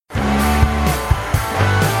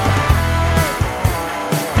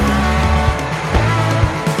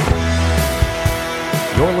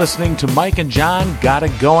listening to Mike and John Got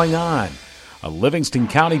It Going On, a Livingston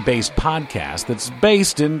County-based podcast that's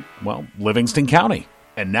based in, well, Livingston County.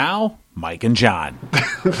 And now, Mike and John.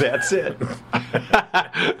 That's it.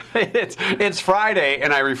 It's Friday,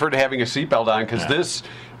 and I refer to having a seatbelt on because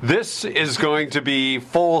this is going to be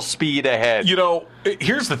full speed ahead. You know,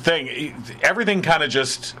 here's the thing. Everything kind of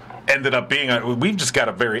just ended up being, we've just got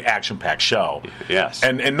a very action-packed show. Yes.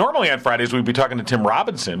 And normally on Fridays we'd be talking to Tim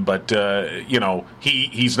Robinson, but,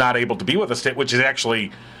 he's not able to be with us, which is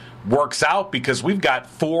actually works out because we've got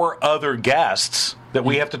 4 other guests that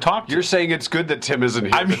we have to talk to. You're saying it's good that Tim isn't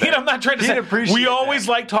here. I mean, today. I'm not trying to say we always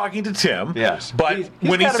like talking to Tim. Yes, but he's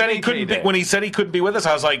when he said he couldn't be with us,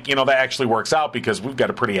 I was like, that actually works out because we've got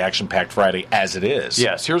a pretty action-packed Friday as it is.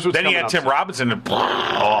 Yes, here's what's then he had Tim Robinson and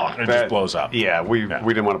it just blows up. Yeah, we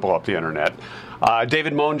didn't want to blow up the internet.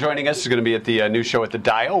 David Moan joining us is going to be at the new show at the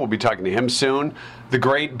Dial. We'll be talking to him soon. The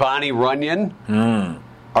great Bonnie Runyon.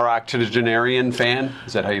 Our octogenarian fan?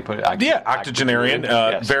 Is that how you put it? Octogenarian.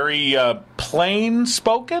 Yes. Very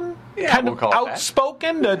plain-spoken, kind of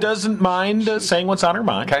outspoken, doesn't mind saying what's on her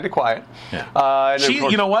mind. Kind of quiet. Yeah.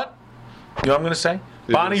 You know what? You know what I'm going to say?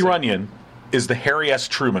 Bonnie Runyon is the Harry S.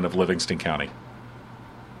 Truman of Livingston County.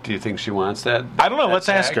 Do you think she wants that? I don't know. Let's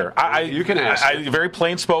ask her. You can ask her. Very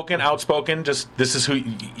plain-spoken, outspoken. Just this is who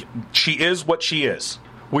she is. What she is.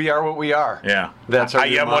 We are what we are. Yeah. That's our I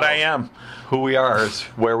am what I am. Who we are is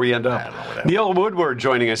where we end up. I don't know what that Neil Woodward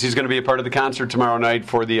joining us. He's going to be a part of the concert tomorrow night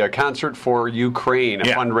for the Concert for Ukraine, a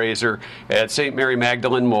fundraiser at St. Mary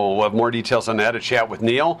Magdalene. We'll have more details on that, a chat with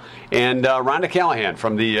Neil. And Rhonda Callahan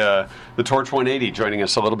from the Torch 180 joining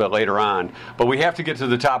us a little bit later on. But we have to get to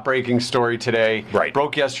the top-breaking story today. Right.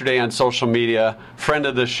 Broke yesterday on social media. Friend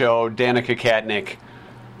of the show, Danica Katnick,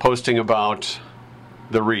 posting about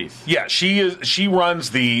the wreath. Yeah, she runs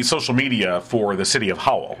the social media for the city of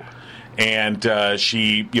Howell. And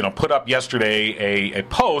she, put up yesterday a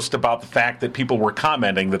post about the fact that people were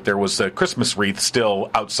commenting that there was a Christmas wreath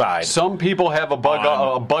still outside. Some people have a bug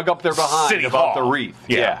up their behind City about Hall. the wreath.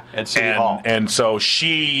 Yeah, at City Hall. And so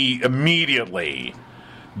she immediately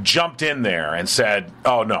jumped in there and said,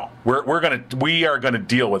 "Oh no, we are gonna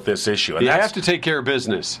deal with this issue." And you have to take care of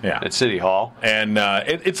business at City Hall, and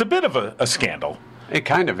it's a bit of a scandal. It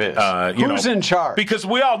kind of is. Who's in charge? Because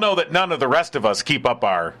we all know that none of the rest of us keep up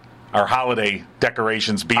our holiday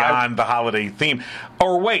decorations beyond the holiday theme.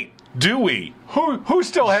 Or wait, do we? Who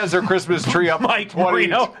still has their Christmas tree up? Mike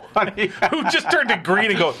Marino, who just turned to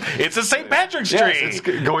green and goes, "It's a St. Patrick's tree." Yes, it's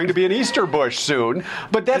going to be an Easter bush soon.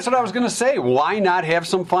 But that's what I was going to say. Why not have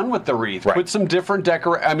some fun with the wreath? Right. Put some different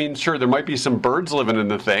I mean, sure, there might be some birds living in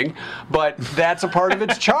the thing, but that's a part of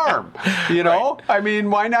its charm. You know, Right. I mean,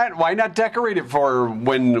 why not decorate it for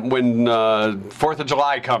when 4th of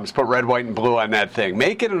July comes? Put red, white, and blue on that thing.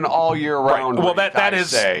 Make it an all year round. Well, wreath,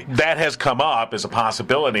 that has come up as a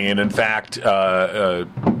possibility, and in fact,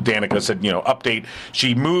 Danica said, update.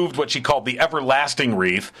 She moved what she called the everlasting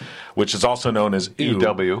wreath, which is also known as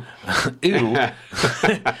EW,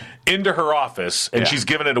 into her office, and she's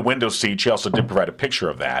given it a window seat. She also did provide a picture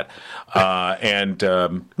of that,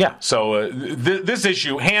 So this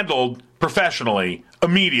issue handled professionally,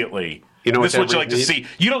 immediately. This is what you like to see.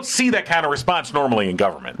 You don't see that kind of response normally in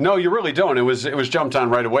government. No, you really don't. It was jumped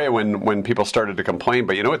on right away when people started to complain.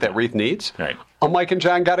 But you know what that wreath needs? Right. A Mike and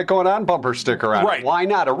John Got It Going On bumper sticker on it. Right. Why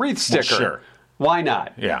not? A wreath sticker. Well, sure. Why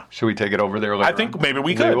not? Yeah. Should we take it over there later I think on? maybe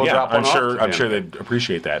we could. We'll drop one I'm sure they'd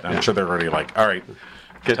appreciate that. I'm sure they're already like, all right.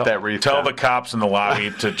 Get that wreath. Tell the cops in the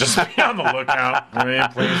lobby to just be on the lookout,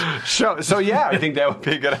 please. So yeah, I think that would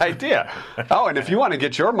be a good idea. Oh, and if you want to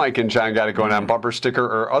get your Mike and John Got It Going On bumper sticker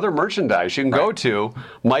or other merchandise, you can go to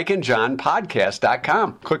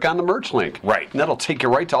mikeandjohnpodcast.com. Click on the merch link. Right. And that'll take you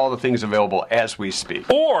right to all the things available as we speak.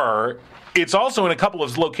 Or it's also in a couple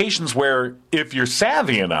of locations where if you're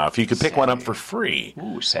savvy enough, you could pick one up for free.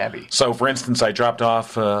 Ooh, savvy. So, for instance, I dropped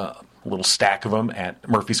off a little stack of them at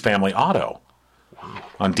Murphy's Family Auto.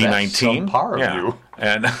 On D19. That's subpar of you.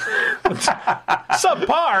 And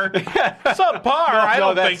subpar? I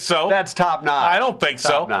don't think so. That's top notch. I don't think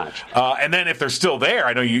top so. Notch. And then if they're still there,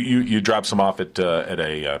 I know you drop some off at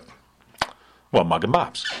a Mug and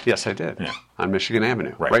Bob's. Yes, I did. Yeah. On Michigan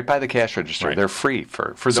Avenue, right by the cash register. Right. They're free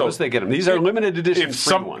for those that get them. These are limited edition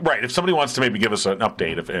free ones. Right. If somebody wants to maybe give us an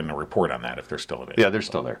update and a report on that, if they're still available. Yeah, they're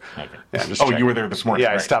still there. Okay. Yeah, just you were there this morning.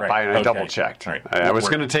 Yeah, I stopped by and I double checked. Right. I was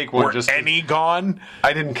going to take one. Were any gone?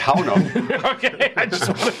 I didn't count them. Okay. I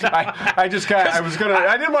didn't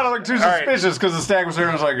want to look too suspicious because the stack was there.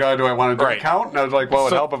 And I was like, do I want to do a count? And I was like, well,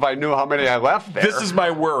 it'd help if I knew how many I left there. This is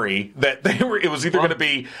my worry that it was either going to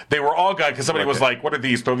be they were all gone because somebody was like, what are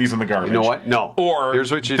these? Throw these in the garbage. You know what? No. Or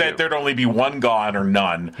here's what you that do. there'd only be one gone or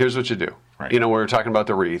none. Here's what you do. Right. We were talking about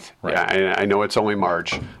the wreath. Right. Yeah, I know it's only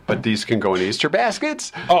March, but these can go in Easter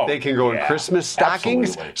baskets. Oh, they can go in Christmas stockings.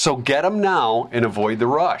 Absolutely. So get them now and avoid the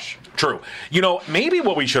rush. True. Maybe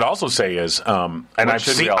what we should also say is, and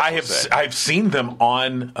I've seen them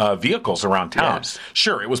on vehicles around town. Yes.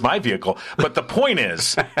 Sure, it was my vehicle, but the point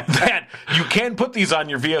is that you can put these on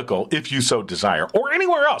your vehicle if you so desire, or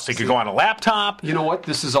anywhere else. It could go on a laptop. You know what?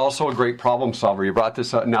 This is also a great problem solver. You brought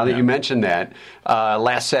this up. Now that you mentioned that,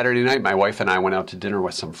 last Saturday night, my wife and I went out to dinner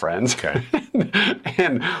with some friends. Okay.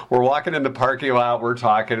 And we're walking in the parking lot. We're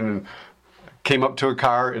talking and came up to a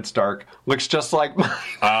car. It's dark. Looks just like mine.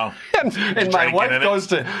 Oh. and my wife goes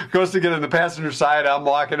to get in the passenger side. I'm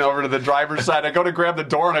walking over to the driver's side. I go to grab the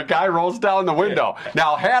door, and a guy rolls down the window. Yeah.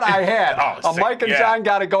 Now, had I had a Mike and John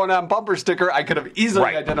Got It Going On bumper sticker, I could have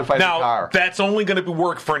easily identified the car. Now, that's only going to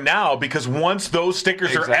work for now, because once those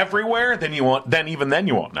stickers are everywhere, then you won't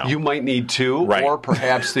know. You might need two, or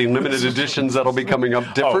perhaps the limited editions that'll be coming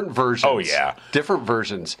up. Different versions. Oh, yeah. Different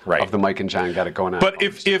versions of the Mike and John Got It Going On. But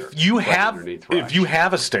if you have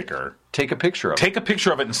a sticker, take a picture of it. Take a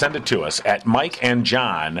picture of it and send it to us at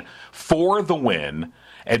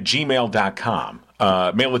mikeandjohn4thewin@gmail.com.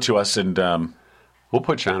 Mail it to us, and we'll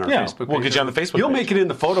put you on our Facebook page. We'll get you on the Facebook You'll page. make it in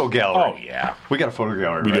the photo gallery. Oh, yeah. We got a photo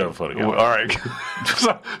gallery, We do have a photo gallery. All right.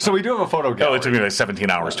 so we do have a photo gallery. It took me like 17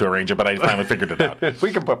 hours to arrange it, but I finally figured it out.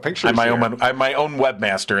 We can put pictures I'm my own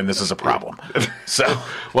webmaster, and this is a problem. So,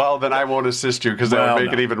 well, then I won't assist you, because that would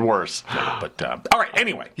make it even worse. No, but all right.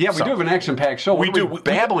 Anyway, we do have an action-packed show. We do.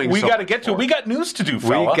 Babbling. We got to get to it. We got news to do,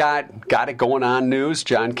 fella. We got it going on. News.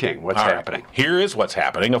 John King. What's happening? Here is what's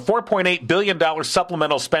happening. A $4.8 billion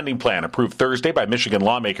supplemental spending plan approved Thursday by Michigan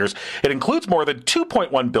lawmakers. It includes more than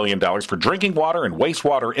 $2.1 billion for drinking water and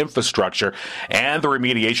wastewater infrastructure and the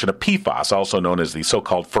remediation of PFAS, also known as the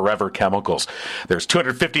so-called forever chemicals. There's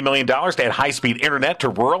 $250 million to add high-speed internet to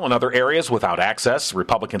rural and other areas without access.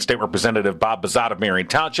 Republican State Representative Bob Bazat of Marion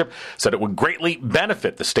Township said it would greatly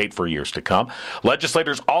benefit the state for years to come.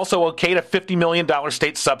 Legislators also okayed a $50 million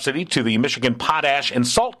state subsidy to the Michigan Potash and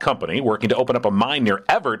Salt Company, working to open up a mine near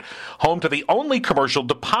Everett, home to the only commercial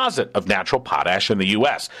deposit of natural potash in the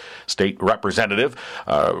U.S. State Representative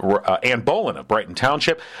Ann Bolin of Brighton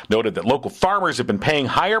Township noted that local farmers have been paying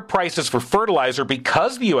higher prices for fertilizer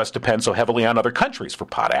because the U.S. depends so heavily on other countries for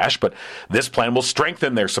potash, but this plan will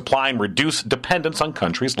strengthen their supply and reduce dependence on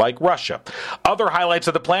countries like Russia. Other highlights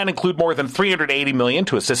of the plan include more than $380 million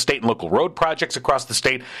to assist state and local road projects across the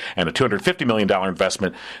state and a $250 million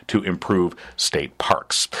investment to improve state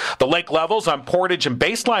parks. The lake levels on Portage and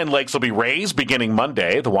Baseline lakes will be raised beginning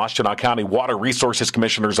Monday. The Washtenaw County Water Resources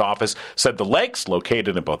Commissioner's office said the lakes,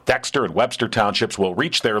 located in both Dexter and Webster Townships, will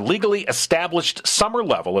reach their legally established summer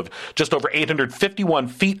level of just over 851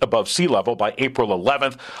 feet above sea level by April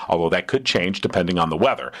 11th, although that could change depending on the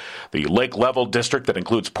weather. The lake level district that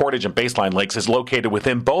includes Portage and Baseline lakes is located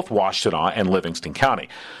within both Washtenaw and Livingston County.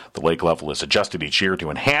 The lake level is adjusted each year to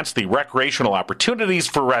enhance the recreational opportunities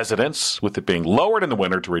for residents, with it being lowered in the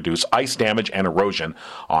winter to reduce ice damage and erosion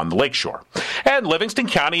on the lakeshore. And Livingston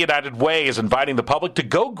County United Way is inviting the public to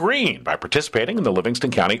go green by participating in the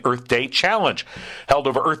Livingston County Earth Day Challenge. Held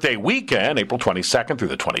over Earth Day weekend, April 22nd through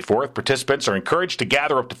the 24th, participants are encouraged to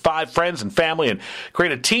gather up to 5 friends and family and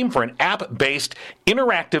create a team for an app-based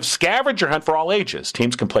interactive scavenger hunt for all ages.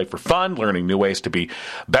 Teams can play for fun, learning new ways to be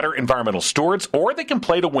better environmental stewards, or they can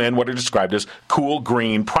play to win what are described as cool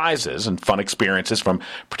green prizes and fun experiences from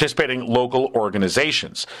participating local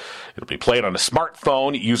organizations. It'll be played on a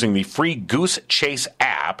smartphone using the free Goose Chase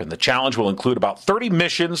app, and the challenge will include about 30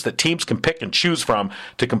 missions that teams can pick and choose from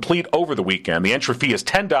to complete over the weekend. The entry fee is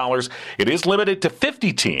 $10. It is limited to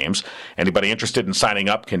 50 teams. Anybody interested in signing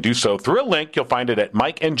up can do so through a link. You'll find it at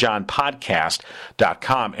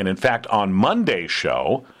mikeandjohnpodcast.com. And in fact, on Monday's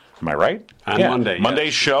show, am I right?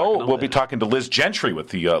 Monday's show, we'll be talking to Liz Gentry with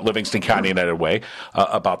the Livingston County United Way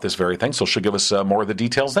about this very thing, so she'll give us more of the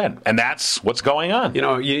details then. And that's what's going on.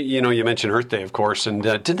 You mentioned Earth Day, of course, and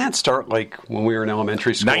didn't that start like when we were in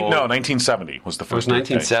elementary school? 1970 was the first Earth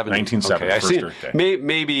Day. 1970. Okay, first Earth Day.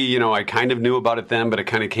 Maybe, I kind of knew about it then, but it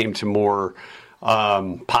kind of came to more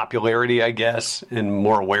popularity, I guess, and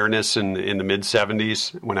more awareness in the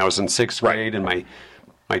mid-70s when I was in 6th grade, and my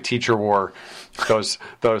teacher wore those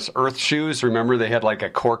Earth shoes. Remember, they had like a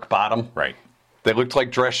cork bottom? Right. They looked like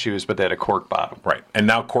dress shoes, but they had a cork bottom. Right. And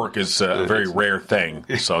now cork is a very rare thing,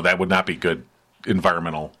 so that would not be good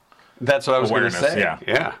environmental That's what I was going to say.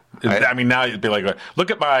 Yeah. I mean, now you'd be like,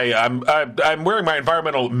 look at my, I'm wearing my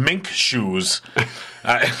environmental mink shoes.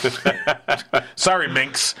 Sorry,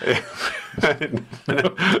 minks.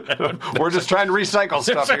 We're just trying to recycle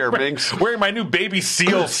stuff here, minks. Wearing my new baby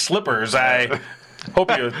seal slippers. I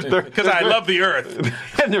hope you, because I love the earth.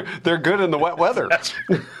 And they're good in the wet weather.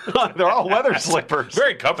 They're all weather slippers.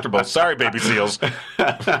 Very comfortable. Sorry, baby seals.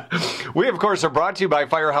 We, of course, are brought to you by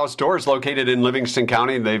Firehouse Doors, located in Livingston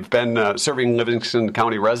County. They've been serving Livingston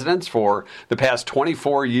County residents for the past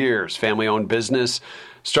 24 years. Family-owned business,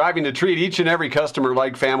 striving to treat each and every customer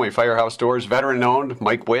like family. Firehouse Doors, veteran-owned.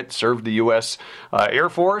 Mike Witt served the U.S. Air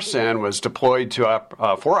Force and was deployed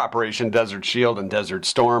for Operation Desert Shield and Desert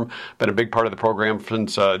Storm. Been a big part of the program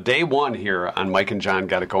since day one here on Mike and John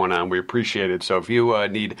Got It Going On. We appreciate it. So if you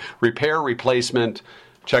need repair, replacement,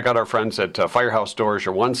 check out our friends at Firehouse Doors,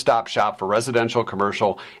 your one-stop shop for residential,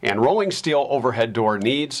 commercial, and rolling steel overhead door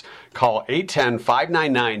needs. Call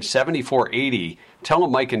 810-599-7480. Tell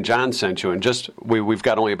them Mike and John sent you, and we've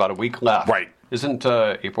got only about a week left. Right. Isn't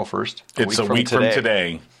April 1st? It's a week from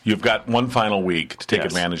today. You've got one final week to take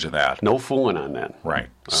advantage of that. No fooling on that. Right.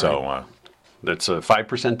 So that's a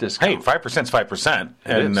 5% discount. Hey, 5% is 5%,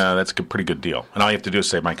 and that's a pretty good deal. And all you have to do is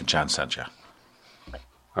say Mike and John sent you.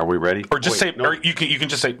 Are we ready? Or just or you can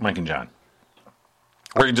just say Mike and John.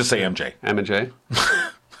 Or you can just say MJ. M and J?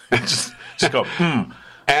 just go,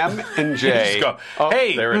 M and J. Just go,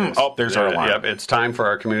 hey, there it is. Oh, there's our alarm. Yep, it's time for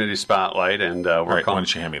our community spotlight, and we're Why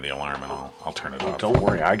don't you hand me the alarm, and I'll turn it off. Don't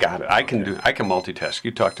worry, I got it. I can multitask.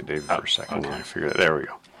 You talk to David for a second. Okay. I figure it. There we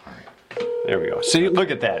go. There we go. See, look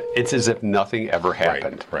at that. It's as if nothing ever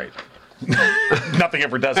happened. Right. Nothing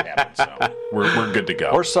ever does happen, so we're good to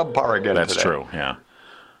go. Or subpar again. That's today. true, yeah.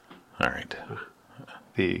 All right.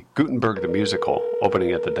 The Guttenberg the Musical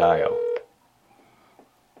opening at the Dio.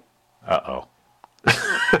 Uh-oh.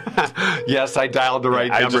 Yes, I dialed the right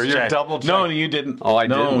number. You're double checking. No, you didn't. Oh, I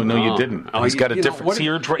didn't. No, you didn't. Oh, he's got a different. See,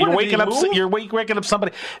 you're waking up. You're waking up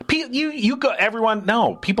somebody. You go. Everyone.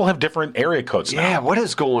 No, people have different area codes now. Yeah, what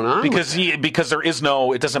is going on? Because there is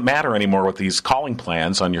no. It doesn't matter anymore with these calling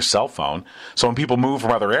plans on your cell phone. So when people move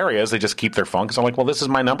from other areas, they just keep their phone because I'm like, well, this is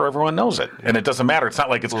my number. Everyone knows it, and it doesn't matter. It's not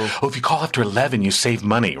like it's. If you call after 11, you save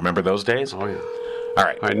money. Remember those days? Oh yeah. All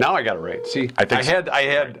right. Now I got it right. See, I had.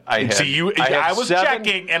 See, I was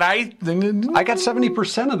checking, and I got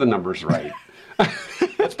 70% of the numbers right.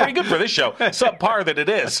 That's pretty good for this show. Subpar that it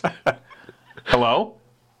is. Hello.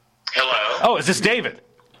 Hello. Oh, is this David?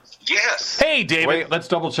 Yes. Hey, David. Wait, let's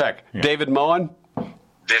double check. Yeah. David Moan.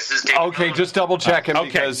 This is David. Okay, Moan. just double checking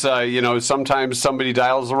because sometimes somebody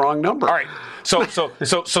dials the wrong number. All right. So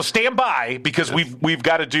stand by because we've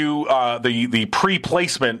got to do the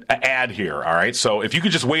pre-placement ad here. All right. So if you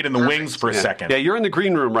could just wait in the wings for a second. Yeah, you're in the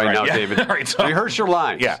green room right now, David. All right. So, rehearse your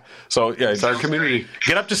lines. Yeah. So it's our community.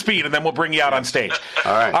 Get up to speed, and then we'll bring you out on stage.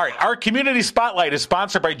 All right. All right. Our community spotlight is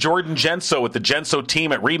sponsored by Jordan Genso with the Genso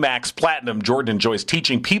team at Remax Platinum. Jordan enjoys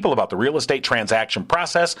teaching people about the real estate transaction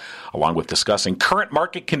process, along with discussing current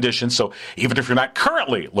market conditions. So even if you're not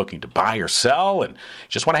currently looking to buy or sell, and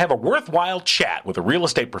just want to have a worthwhile chat with a real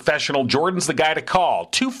estate professional, Jordan's the guy to call.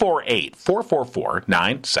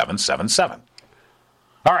 248-444-9777.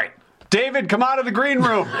 All right. David, come out of the green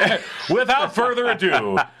room. Without further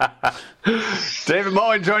ado. David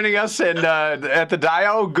Moan joining us at the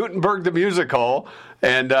Dio, Guttenberg the Musical.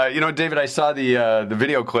 And, David, I saw the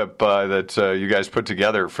video clip that you guys put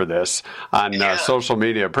together for this on social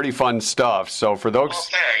media. Pretty fun stuff. So for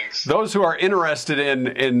those who are interested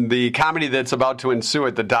in the comedy that's about to ensue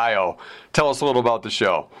at the Dio, tell us a little about the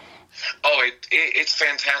show. Oh, it's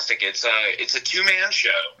fantastic. It's a two-man show.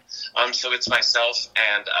 So it's myself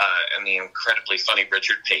and the incredibly funny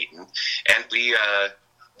Richard Payton, and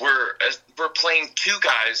we're playing two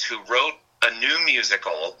guys who wrote a new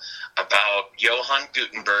musical about Johann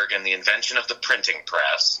Gutenberg and the invention of the printing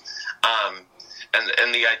press.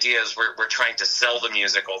 And the idea is we're trying to sell the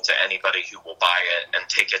musical to anybody who will buy it and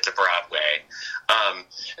take it to Broadway.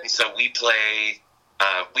 And so we play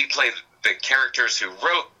the characters who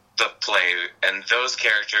wrote the play, and those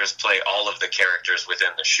characters play all of the characters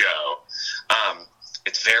within the show.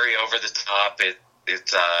 It's very over the top.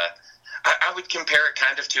 I would compare it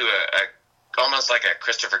kind of to a almost like a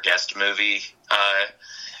Christopher Guest movie.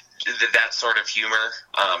 That sort of humor,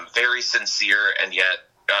 very sincere and yet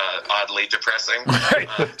oddly depressing.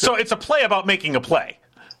 So it's a play about making a play.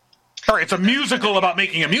 Or it's a musical about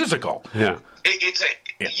making a musical. Yeah.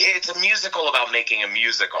 It's a musical about making a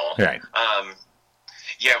musical. Right.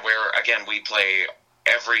 Where, again, we play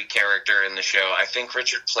every character in the show. I think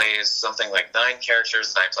Richard plays something like 9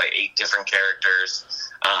 characters, and I play 8 different characters.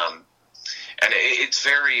 and it's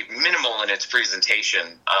very minimal in its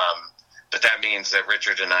presentation. But that means that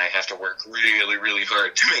Richard and I have to work really, really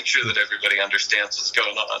hard to make sure that everybody understands what's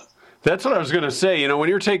going on. That's what I was going to say. When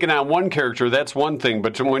you're taking on one character, that's one thing.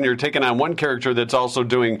 But when you're taking on one character that's also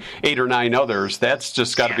doing 8 or 9 others, that's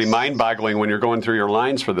just got to be mind-boggling when you're going through your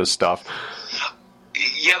lines for this stuff.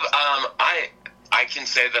 Yeah, I can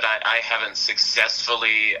say that I haven't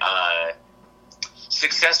successfully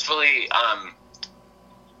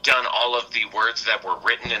done all of the words that were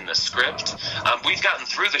written in the script. We've gotten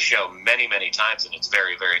through the show many, many times, and it's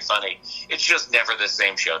very, very funny. It's just never the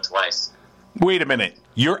same show twice. Wait a minute.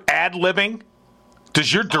 You're ad-libbing?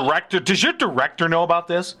 Does your director know about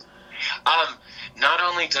this? Not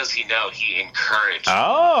only does he know, he encouraged.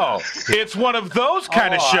 Oh, it's one of those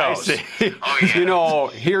kind of shows. Oh, yeah.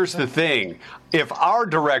 Here's the thing. If our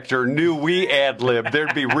director knew we ad-lib,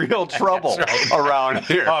 there'd be real trouble around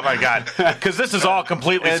here. Oh, my God. Because this is all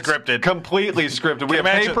completely scripted. Completely scripted. We have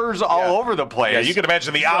papers all over the place. Yeah, you can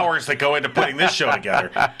imagine the hours that go into putting this show together.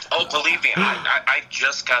 Oh, believe me, I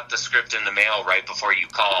just got the script in the mail right before you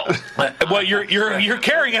called. Well, you're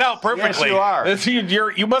carrying it out perfectly. Yes, you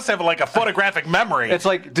are. You must have like a photographic memory. It's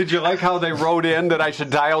like, did you like how they wrote in that I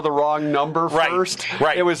should dial the wrong number first?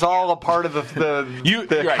 Right. It was all a part of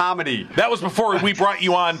the comedy. That was before we brought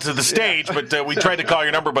you on to the stage, but we tried to call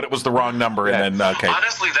your number, but it was the wrong number, and then okay.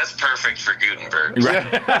 Honestly, that's perfect for Guttenberg.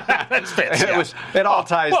 Right. That's fantastic. It all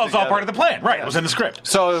ties. Well, it's all together. part of the plan, right? It was in the script.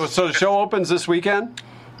 So the show opens this weekend.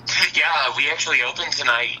 Yeah, we actually open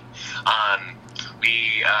tonight.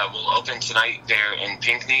 We will open tonight there in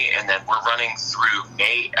Pinckney, and then we're running through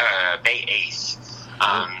May 8th.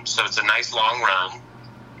 So it's a nice long run.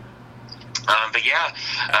 But yeah,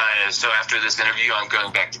 so after this interview, I'm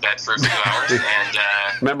going back to bed for a few hours and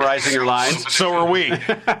memorizing your lines. So are we. Now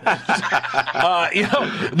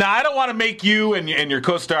I don't want to make you and your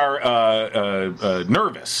co-star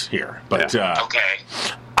nervous here, but okay.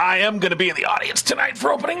 I am going to be in the audience tonight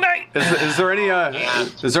for opening night. Is there any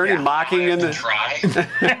mocking in the? Try.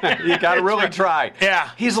 You got to really try. Yeah,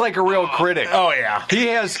 he's like a real critic. Oh yeah, he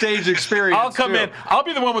has stage experience. I'll come in. I'll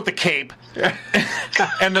be the one with the cape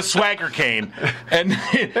and the swagger cane. And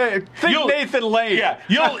Nathan Lane. Yeah,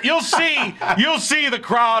 you'll see the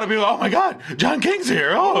crowd and be like, oh my God, John King's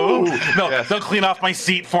here. Oh no, they'll clean off my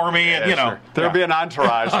seat for me, and sure. There'll be an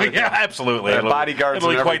entourage. Oh, yeah, absolutely. Bodyguards. It'll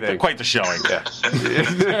and be everything. quite the showing. Yeah.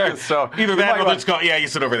 So either that or let's go. Yeah, you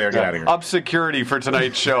sit over there. Get out of here. Up security for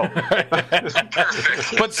tonight's show.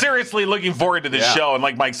 But seriously, looking forward to this show. And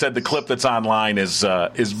like Mike said, the clip that's online is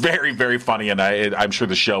very, very funny, and I'm sure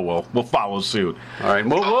the show will follow suit. All right,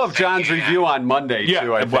 we'll have John's review on Monday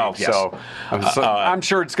too. I think. Well, yes. So I'm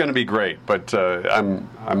sure it's going to be great. But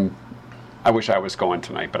I wish I was going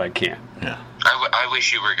tonight, but I can't. Yeah. I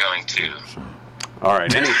wish you were going too. All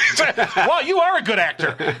right. Well, you are a good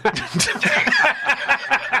actor.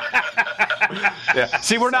 Yeah.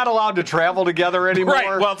 See, we're not allowed to travel together anymore.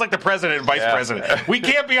 Right. Well, it's like the president and vice president. We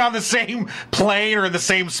can't be on the same plane or in the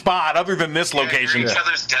same spot other than this location. Each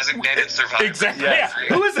other's designated survivor. Exactly. Yeah.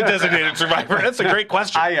 Who is the designated survivor? That's a great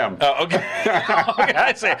question. I am. Okay.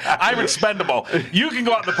 I say I'm expendable. You can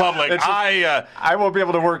go out in the public. I won't be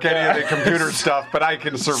able to work any of the computer stuff, but I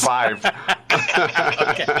can survive.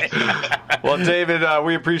 Okay. Well, David,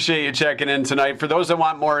 we appreciate you checking in tonight. For those that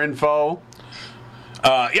want more info.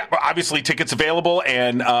 Obviously tickets available,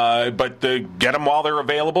 but get them while they're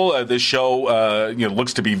available. This show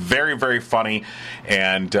looks to be very, very funny,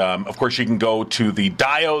 and of course you can go to the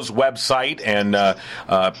Dio's website and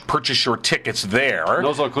purchase your tickets there. And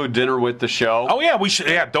those will include dinner with the show. Oh yeah, we should.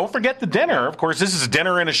 Yeah, don't forget the dinner. Of course, this is a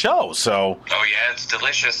dinner and a show. So. Oh yeah, it's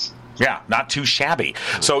delicious. Yeah, not too shabby.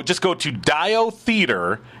 So just go to Dio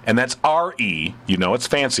Theater, and that's R-E. You know it's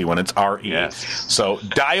fancy when it's R-E. Yes. So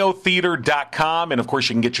diotheater.com, and of course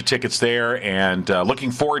you can get your tickets there. And looking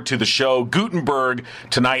forward to the show Guttenberg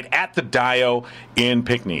tonight at the Dio in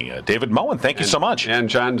Pinckney. David Moan, thank you so much. And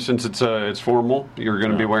John, since it's formal, you're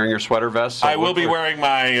going to be wearing your sweater vest. So I will be wearing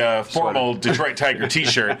my formal Detroit Tiger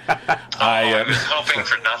T-shirt. I was hoping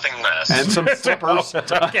for nothing less. And some slippers.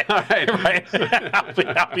 Okay. All right.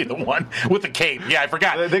 I'll be the one with the cape. Yeah, I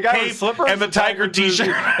forgot. The guy cape with slippers and the Tiger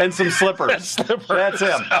T-shirt and some slippers. That's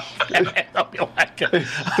him. I'll be like,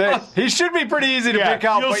 he should be pretty easy to pick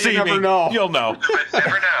out, but you never know. You'll know.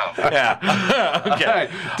 Never know. Yeah. Okay. All right.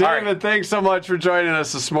 David, thanks so much for joining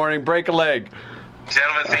us this morning. Break a leg.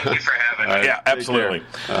 Gentlemen, thank you for having me. Right, yeah, absolutely.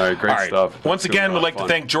 All right, great stuff. Once again, we'd like to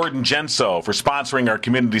thank Jordan Genso for sponsoring our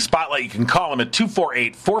Community Spotlight. You can call him at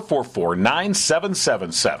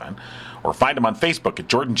 248-444-9777 or find him on Facebook at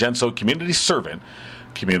Jordan Genso Community Servant,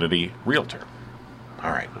 Community Realtor.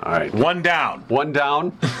 All right. All right. One down. One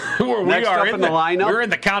down. Next up in the lineup? We're in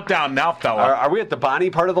the countdown now, fella. Are we at the Bonnie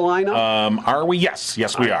part of the lineup? Are we? Yes,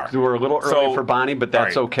 we are. We're a little early for Bonnie, but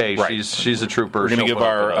that's okay. Right. She's a trooper. We're going to give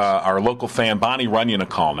our local fan Bonnie Runyon a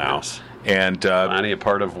call now. Yes. And Bonnie, a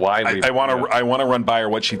part of why I want to run by her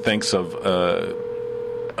what she thinks of.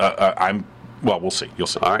 We'll see. You'll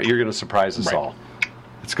see. All right, you're going to surprise us all.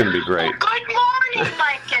 It's going to be great. Good morning,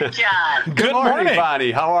 Mike and John. Good morning,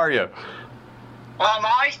 Bonnie. How are you? Well, I'm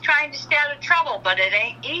always trying to stay out of trouble, but it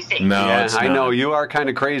ain't easy. No, I know you are kind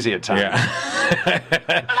of crazy at times. Yeah.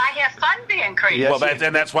 But I have fun being crazy. Yes.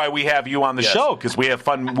 Well, that's why we have you on the show, because we have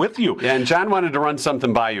fun with you. Yeah, and John wanted to run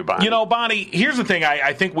something by you, Bonnie. You know, Bonnie, here's the thing.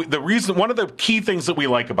 I think one of the key things that we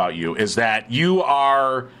like about you is that you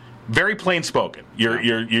are very plain spoken. You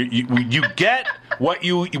get what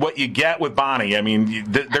you get with Bonnie. I mean,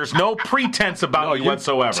 there's no pretense about you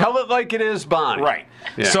whatsoever. Tell it like it is, Bonnie. Right.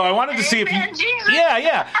 Yeah. So I wanted to see if you. Jesus.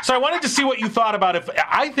 Yeah. So I wanted to see what you thought about if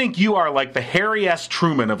I think you are like the Harry S.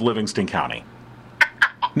 Truman of Livingston County.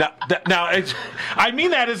 Now, I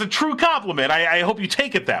mean that as a true compliment. I hope you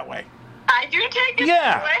take it that way. I do take it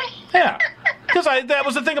that way. Yeah. Because that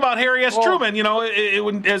was the thing about Harry S. Truman. You know, he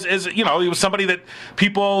was somebody that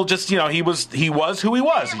people just, he was who he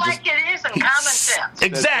was. Say it like it is in common sense.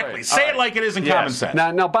 Exactly. Right. Say it like it is in common sense.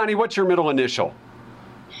 Now, Bonnie, what's your middle initial?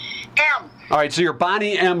 M. All right, so you're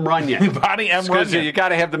Bonnie M. Runyon. Bonnie M. Runyon. You got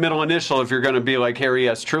to have the middle initial if you're going to be like Harry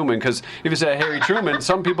S. Truman, because if you say Harry Truman,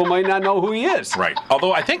 some people might not know who he is. Right.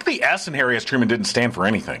 Although I think the S in Harry S. Truman didn't stand for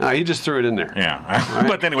anything. He just threw it in there. Yeah. Right.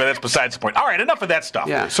 But anyway, that's besides the point. All right, enough of that stuff.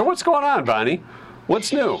 Yeah. So what's going on, Bonnie?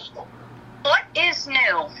 What's new? What is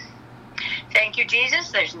new? Thank you,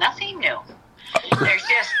 Jesus. There's nothing new. There's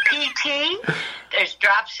just PT. There's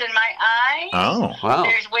drops in my eye. Oh, wow.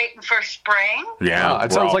 There's waiting for spring. Yeah. Wow,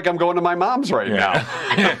 it sounds like I'm going to my mom's right now.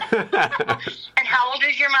 And how old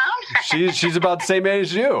is your mom? She's about the same age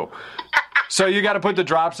as you. So you got to put the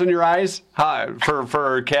drops in your eyes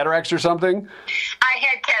for cataracts or something? I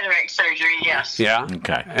had cataract surgery, yes. Yeah.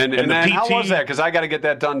 Okay. And the then PT? how was that? Because I got to get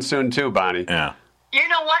that done soon too, Bonnie. Yeah. You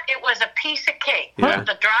know what? It was a piece of cake. Yeah. But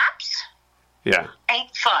the drops Yeah.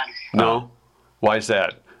 ain't fun. No? Why is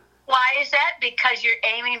that? Why is that? Because you're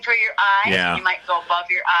aiming for your eye. Yeah. You might go above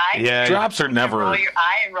your eye. Yeah. Drops are You never roll your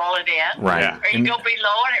eye and roll it in. right. Yeah. Or you go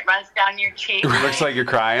below and it runs down your cheek. It looks like you're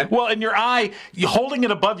crying. Well, in your eye, you're holding it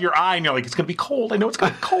above your eye, and you're like, it's going to be cold. I know it's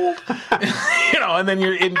going to be cold. And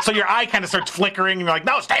then so your eye kind of starts flickering, and you're like,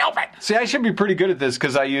 no, stay open. See, I should be pretty good at this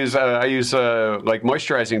because I use like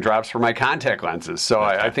moisturizing drops for my contact lenses. So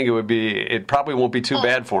I think it probably won't be too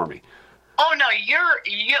bad for me. Oh no,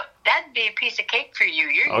 that'd be a piece of cake for you.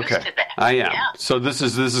 You're used to that. I am. Yeah. So this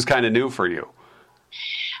is kind of new for you.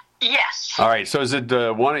 Yes. All right. So is it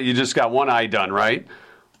one? You just got one eye done, right?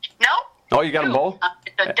 No. Oh, you got them both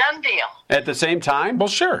It's a done deal. at the same time? Well,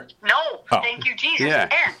 sure. No. Oh. Thank you, Jesus. Yeah.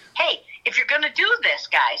 And hey, if you're going to do this,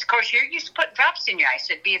 guys, of course you're used to putting drops in your eyes,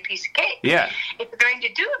 so it'd be a piece of cake. Yeah. If you're going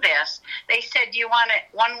to do this, they said, do you want it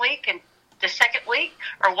 1 week and the second week,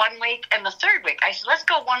 or 1 week and the third week? I said, let's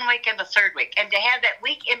go 1 week and the third week. And to have that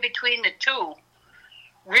week in between the two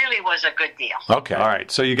really was a good deal. Okay. All right.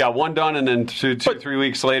 So you got one done, and then 3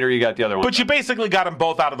 weeks later, you got the other one. But you basically got them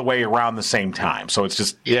both out of the way around the same time, so it's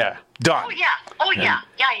just yeah. done. Oh yeah.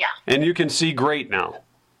 And you can see great now.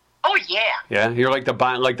 Oh yeah. Yeah. You're like the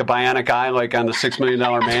bionic eye, like on the $6 Million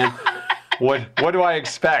Man. What do I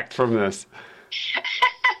expect from this?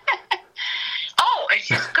 Oh, it's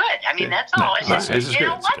just good. I mean, that's all. It's just, This is you good.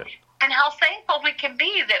 know It's what? good. And how thankful we can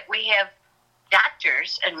be that we have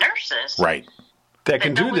doctors and nurses. Right. That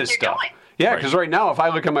can know do what this they're stuff. doing. Yeah, because right now, if I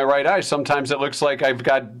look at my right eye, sometimes it looks like I've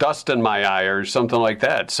got dust in my eye or something like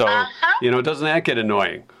that. So, doesn't that get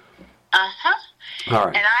annoying? All right.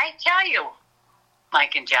 And I tell you,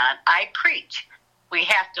 Mike and John, I preach. We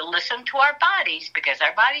have to listen to our bodies because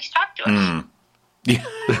our bodies talk to us.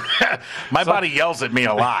 My body yells at me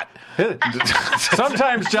a lot.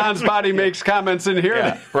 Sometimes John's body makes comments in here.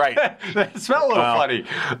 Yeah, right. That smell a little funny.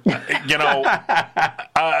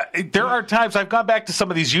 There are times I've gone back to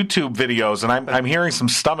some of these YouTube videos and I'm hearing some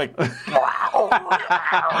stomach, and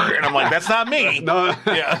I'm like, that's not me. No,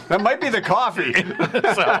 Yeah. that might be the coffee.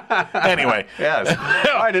 So, anyway, Yes.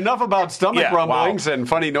 All right, enough about stomach Yeah, rumblings and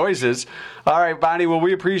funny noises. All right, Bonnie, well,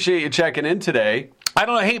 we appreciate you checking in today. I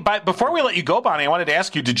don't know. Hey, before we let you go, Bonnie, I wanted to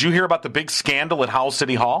ask you: did you hear about the big scandal at Howell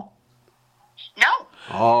City Hall? No.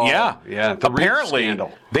 Oh, Yeah. The wreath Apparently,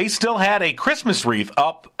 scandal. they still had a Christmas wreath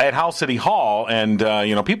up at Howell City Hall, and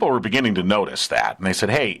people were beginning to notice that, and they said,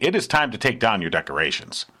 "Hey, it is time to take down your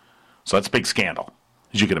decorations." So that's a big scandal,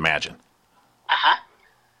 as you can imagine.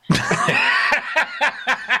 So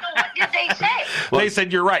what did they say? They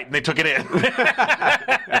said you're right, and they took it in. Well,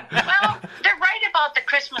 they're right about the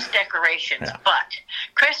Christmas decorations, but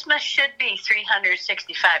Christmas should be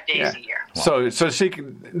 365 days a year. So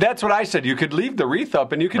that's what I said. You could leave the wreath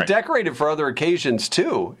up, and you could decorate it for other occasions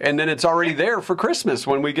too, and then it's already there for Christmas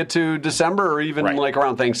when we get to December or even like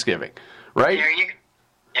around Thanksgiving, right?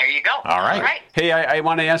 There you go. All right. Hey, I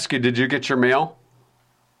want to ask you, did you get your mail?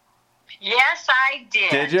 Yes, I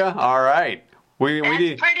did. Did you? All right.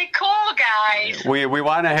 That's pretty cool, guys. We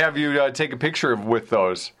want to have you take a picture with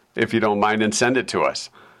those, if you don't mind, and send it to us.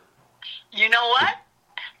 You know what?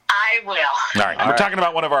 I will. All right. We're talking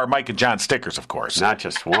about one of our Mike and John stickers, of course. Not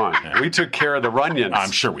just one. We took care of the Runyons.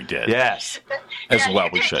 I'm sure we did. Yes. As well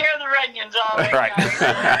we should. Take care of the Runyons, all right.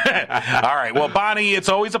 Guys. All right. Well, Bonnie, it's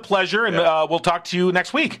always a pleasure, and we'll talk to you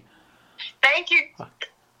next week. Thank you.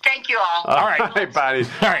 Thank you all. All right. All right, Bonnie.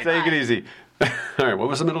 All right. Take it easy. All right, what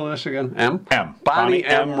was the middle of this again? M? M. Bonnie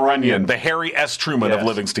M. Runyon. The Harry S. Truman of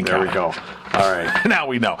Livingston County. There we go. All right. Now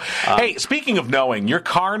we know. Hey, speaking of knowing, your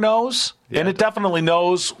car knows, and it definitely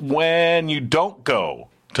knows when you don't go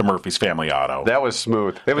to Murphy's Family Auto. That was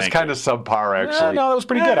smooth. It was kind of subpar, actually. No, that was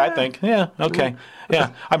pretty good, I think. Yeah, okay.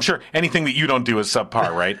 Yeah, I'm sure anything that you don't do is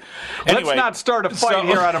subpar, right? Anyway, let's not start a fight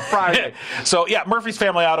here on a Friday. So, Murphy's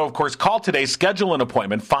Family Auto, of course. Call today. Schedule an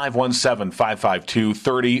appointment,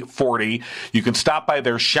 517-552-3040. You can stop by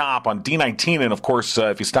their shop on D19, and, of course,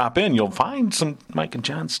 if you stop in, you'll find some Mike and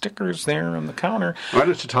John stickers there on the counter. Why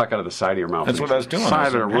don't you talk out of the side of your mouth? That's what I was doing.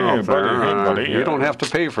 Side of your mouth. Buddy. You don't have to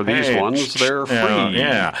pay for these ones. They're free.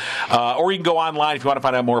 Yeah. Or you can go online if you want to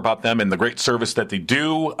find out more about them and the great service that they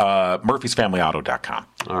do, murphysfamilyauto.com.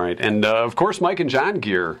 All right. And, of course, Mike and John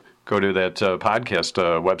gear. Go to that podcast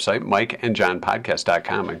website,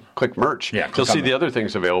 mikeandjohnpodcast.com, and click merch. Yeah, you'll see the other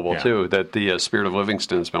things available, too, that the Spirit of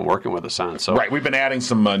Livingston has been working with us on. So. Right. We've been adding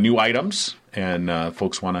some new items, and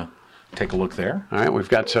folks want to take a look there. All right. We've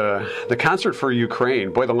got the concert for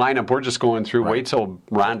Ukraine. Boy, the lineup we're just going through. Wait till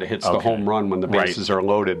Rhonda hits the home run when the bases are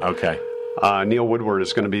loaded. Okay. Neil Woodward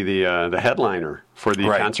is going to be the headliner for the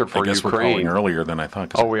concert for I guess Ukraine. We're calling earlier than I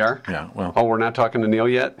thought. Oh, we are? Yeah. Well. Oh, we're not talking to Neil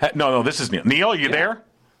yet? No, this is Neil. Neil, are you there?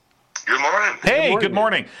 Good morning. Hey, good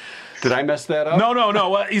morning. Did I mess that up? No.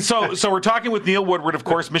 So we're talking with Neil Woodward, of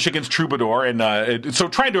course, Michigan's Troubadour, and so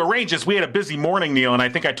trying to arrange this. We had a busy morning, Neil, and I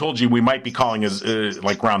think I told you we might be calling as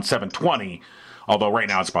like around 7:20. Although right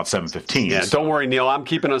now it's about 7:15. Yeah, don't worry, Neil. I'm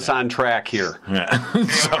keeping us on track here. Yeah. I'm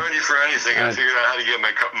ready for anything. I figured out how to get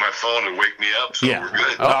my phone to wake me up, so we're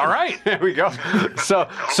good. All right. There we go. So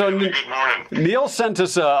good morning. Neil sent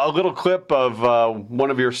us a little clip of one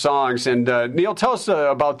of your songs, and Neil, tell us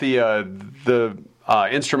about the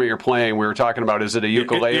instrument you're playing. We were talking about, is it a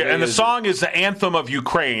ukulele? Yeah, and the song is the anthem of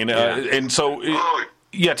Ukraine, and so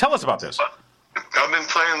tell us about this. I've been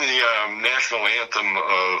playing the national anthem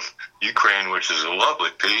of Ukraine, which is a lovely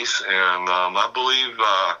piece, and I believe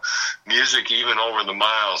music, even over the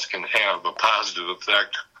miles, can have a positive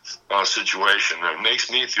effect on a situation. It makes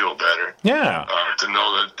me feel better. Yeah. To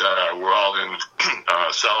know that we're all in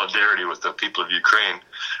solidarity with the people of Ukraine.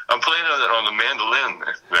 I'm playing on the mandolin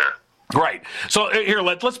there. Right. So here,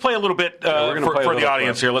 let's play a little bit for the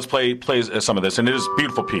audience here. Let's play some of this, and it is a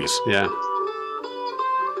beautiful piece. Yeah.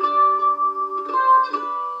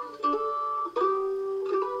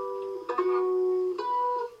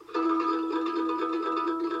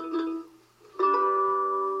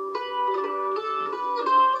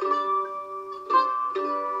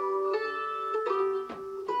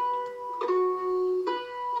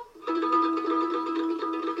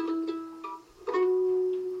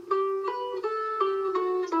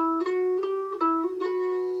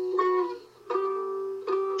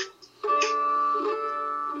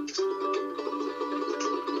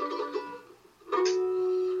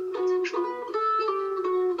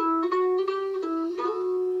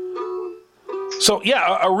 So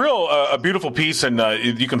a beautiful piece, and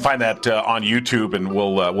you can find that on YouTube, and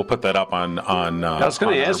we'll put that up on I was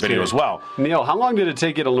going to ask video you, as well. Neil, how long did it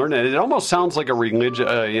take you to learn it? It almost sounds like a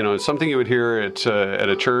religious, something you would hear at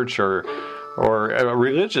a church or a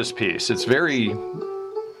religious piece. It's very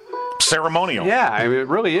ceremonial. Yeah, I mean, it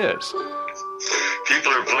really is.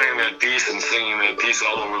 People are playing that piece and singing that piece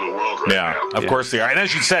all over the world right now. Of course they are. And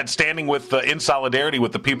as you said, standing in solidarity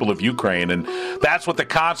with the people of Ukraine. And that's what the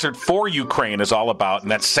concert for Ukraine is all about.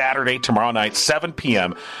 And that's Saturday, tomorrow night, 7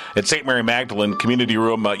 p.m. at St. Mary Magdalene Community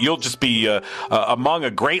Room. You'll just be among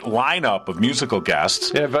a great lineup of musical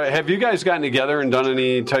guests. Have you guys gotten together and done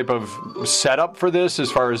any type of setup for this as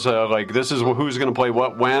far as this is who's going to play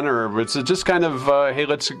what when? Or is it just kind of, hey,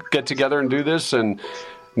 let's get together and do this and...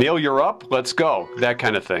 Neil, you're up. Let's go. That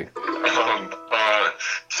kind of thing. Sorry,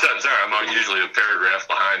 I'm on usually a paragraph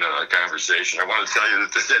behind a conversation. I want to tell you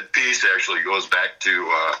that that piece actually goes back to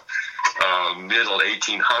middle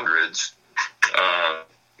 1800s.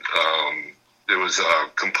 It was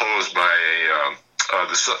composed by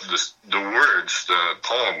the words. The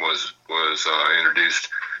poem was introduced.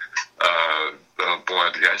 Boy,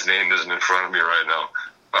 the guy's name isn't in front of me right now.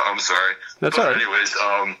 I'm sorry. That's all right. Anyways,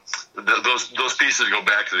 those pieces go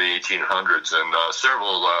back to the 1800s and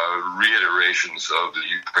several reiterations of the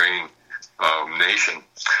Ukraine nation.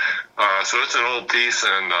 So it's an old piece,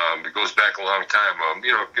 and it goes back a long time.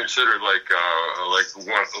 Considered like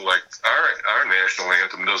our national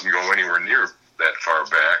anthem doesn't go anywhere near that far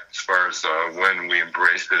back as far as when we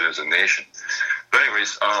embraced it as a nation. But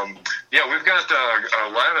anyways, we've got a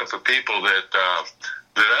lineup of people that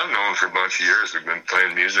I've known for a bunch of years. We've been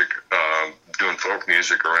playing music, doing folk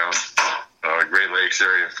music around Great Lakes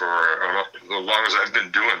area for as long as I've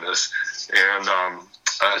been doing this. And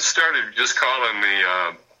I started just calling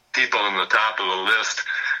the people in the top of the list,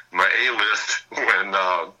 my A list, when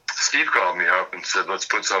Steve called me up and said, let's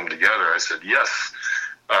put something together. I said, yes.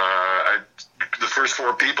 The first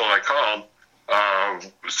 4 people I called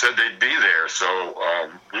said they'd be there. So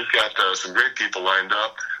we've got some great people lined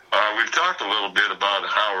up. We've talked a little bit about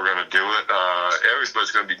how we're going to do it.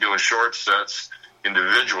 Everybody's going to be doing short sets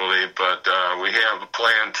individually, but we have a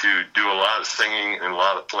plan to do a lot of singing and a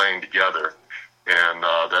lot of playing together. And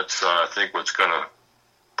that's, I think, what's going to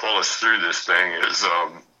pull us through this thing is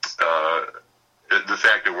the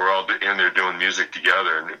fact that we're all in there doing music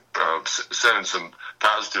together and sending some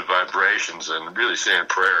positive vibrations and really saying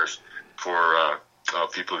prayers for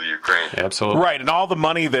people of the Ukraine. Absolutely. Right, and all the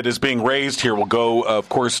money that is being raised here will go, of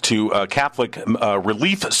course, to Catholic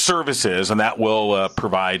relief services, and that will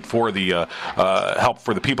provide for the help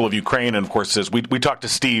for the people of Ukraine. And, of course, as we talked to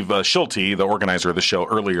Steve Schulte, the organizer of the show,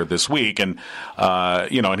 earlier this week, and,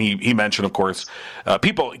 and he mentioned, of course,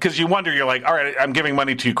 people, because you wonder, you're like, all right, I'm giving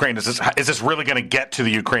money to Ukraine. Is this really going to get to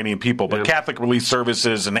the Ukrainian people? But Catholic Relief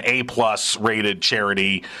Services, an A-plus rated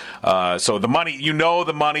charity. So the money,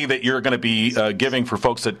 the money that you're going to be giving for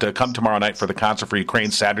folks that come tomorrow night for the Concert for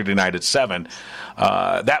Ukraine Saturday night at 7.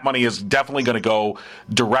 That money is definitely going to go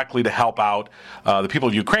directly to help out the people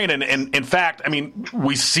of Ukraine. And in fact, I mean,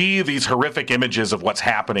 we see these horrific images of what's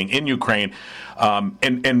happening in Ukraine.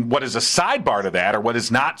 And what is a sidebar to that, or what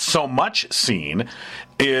is not so much seen,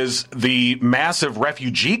 is the massive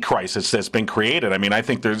refugee crisis that's been created. I mean, I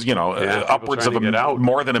think there's, upwards of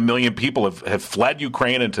more than 1 million people have fled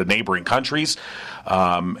Ukraine into neighboring countries.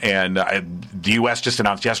 And the U.S. just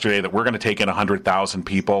announced yesterday that we're going to take in 100,000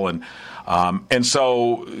 people. And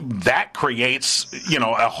so that creates,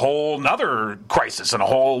 a whole other crisis and a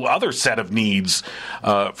whole other set of needs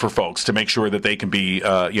for folks to make sure that they can be,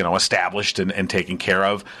 established and taken care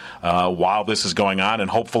of while this is going on. And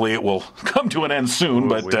hopefully it will come to an end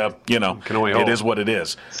soon. But, it is what it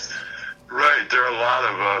is. Right. There are a lot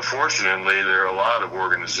of, fortunately, there are a lot of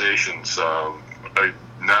organizations,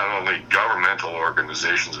 not only governmental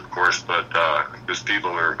organizations, of course, but because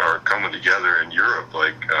people are coming together in Europe,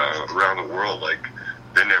 like around the world, like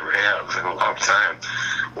they never have in a long time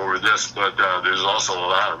over this. But there's also a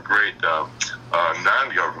lot of great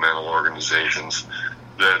non-governmental organizations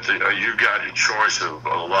that you've got a choice of a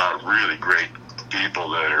lot of really great people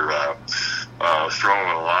that are throwing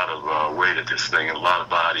a lot of weight at this thing and a lot of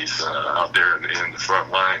bodies out there in the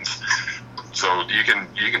front lines. So you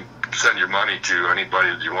can send your money to anybody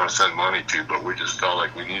that you want to send money to, but we just felt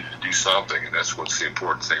like we needed to do something, and that's what's the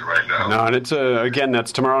important thing right now. No, and it's again,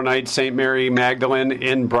 that's tomorrow night, St. Mary Magdalene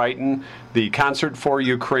in Brighton, the Concert for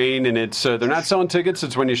Ukraine, and it's they're not selling tickets.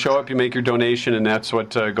 It's when you show up, you make your donation, and that's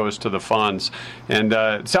what goes to the funds. And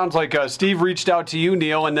it sounds like Steve reached out to you,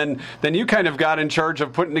 Neil, and then you kind of got in charge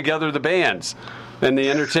of putting together the bands and the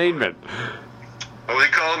entertainment. Well, they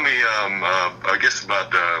called me, I guess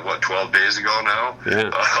about, 12 days ago now. Yeah.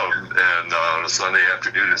 And on a Sunday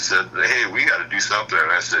afternoon and said, hey, we got to do something. And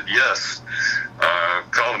I said, yes.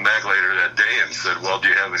 Called him back later that day and said, well, do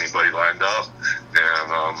you have anybody lined up?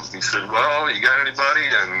 And he said, well, you got anybody?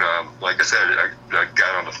 And like I said, I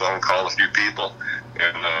got on the phone, called a few people.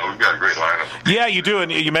 And we've got a great lineup. Yeah, you do,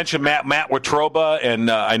 and you mentioned Matt Watroba, and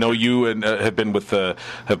I know you have been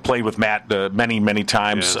have played with Matt many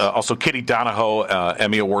times. Yes. Also, Kitty Donahoe,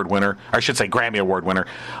 Emmy Award winner, or I should say Grammy Award winner.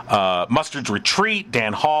 Mustard's Retreat,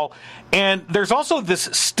 Dan Hall, and there's also this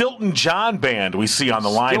Stilton John band we see on the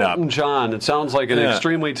lineup. Stilton John. It sounds like an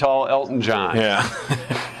extremely tall Elton John. Yeah.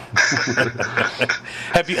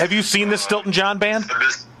 Have you seen this Stilton John band?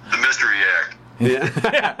 The Mystery Act.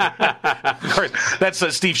 Of course,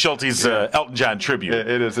 that's Steve Schulte's Elton John tribute.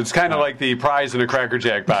 It is. It's kind of like the prize in a Cracker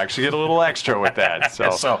Jack box. You get a little extra with that.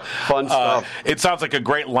 So, fun stuff. It sounds like a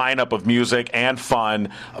great lineup of music and fun,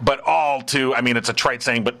 but all to, I mean, it's a trite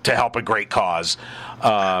saying, but to help a great cause.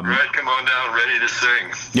 Right, come on down, ready to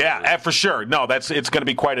sing. Yeah, for sure. No, it's going to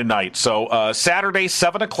be quite a night. So Saturday,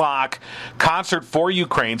 7 o'clock, concert for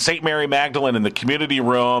Ukraine, St. Mary Magdalene in the community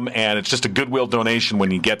room, and it's just a goodwill donation when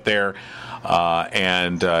you get there.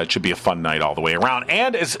 And it should be a fun night all the way around.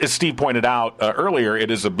 And as Steve pointed out earlier, it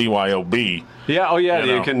is a BYOB. Yeah. Oh, yeah.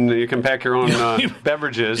 You can pack your own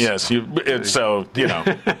beverages. Yes. So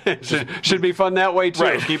should be fun that way too.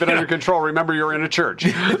 Right. Keep it under control. Remember, you're in a church.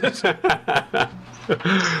 I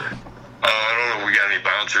don't know if we got any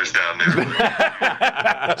bouncers down there.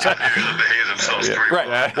 Behave themselves pretty well.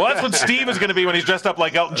 Right. Well, that's what Steve is going to be when he's dressed up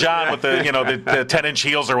like Elton John with the 10-inch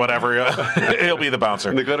heels or whatever. He'll be the bouncer.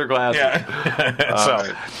 And the glitter glasses.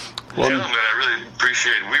 Yeah. Well, man,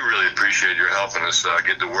 we really appreciate your helping us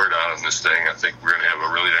get the word out on this thing. I think we're going to have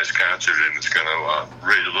a really nice concert, and it's going to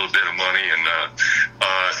raise a little bit of money, and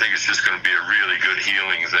I think it's just going to be a really good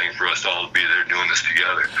healing thing for us all to be there doing this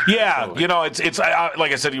together. Yeah, it's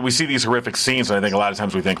like I said, we see these horrific scenes, and I think a lot of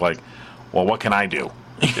times we think like, well, what can I do?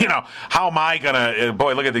 How am I going to,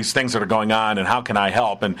 look at these things that are going on, and how can I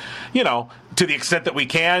help? And, to the extent that we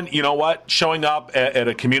can, showing up at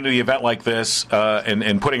a community event like this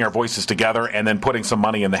and putting our voices together and then putting some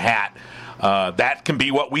money in the hat, that can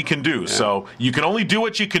be what we can do. Yeah. So you can only do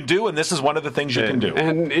what you can do, and this is one of the things you can do.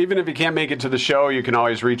 And even if you can't make it to the show, you can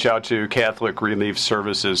always reach out to Catholic Relief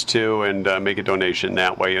Services, too, and make a donation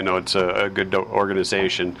that way. It's a good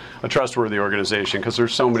organization, a trustworthy organization, because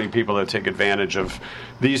there's so many people that take advantage of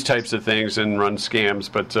these types of things and run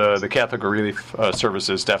scams, but the Catholic Relief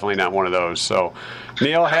Services definitely not one of those. So,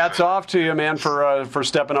 Neil, hats off to you, man, for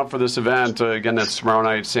stepping up for this event. Again, that's tomorrow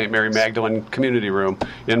night, St. Mary Magdalene Community Room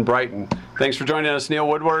in Brighton. Thanks for joining us, Neil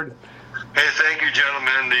Woodward. Hey, thank you,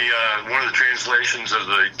 gentlemen. One of the translations of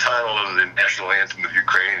the title of the national anthem of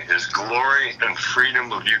Ukraine is "Glory and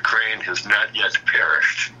freedom of Ukraine has not yet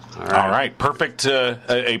perished." All right. Perfect.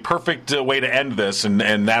 A perfect way to end this,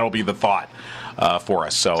 and that'll be the thought for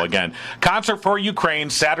us. So, again, concert for Ukraine,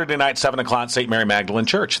 Saturday night, 7 o'clock, St. Mary Magdalene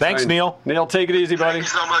Church. Thanks, Neil. Neil, take it easy, buddy. Thank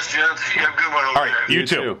you so much, gents. You have a good one over All right, there. you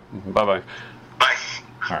too. Bye-bye. Bye.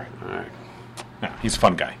 All right. Yeah, he's a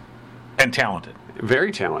fun guy. And talented.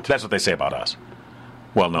 Very talented. That's what they say about us.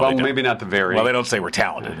 Well, no, well, they don't. maybe not the very. Well, they don't say we're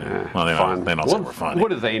talented. Well, they don't say we're funny.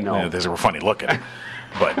 What do they know? They say we're funny looking.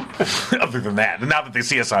 But other than that, now that they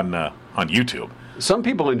see us on YouTube. Some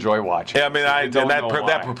people enjoy watching. Yeah, I mean,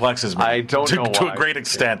 that perplexes me. I don't know why. To a great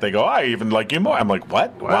extent. They go, I even like you more. I'm like,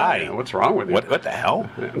 what? Why? What's wrong with you? What the hell?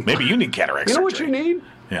 Maybe you need cataract surgery. You know what you need?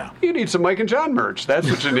 Yeah. You need some Mike and John merch. That's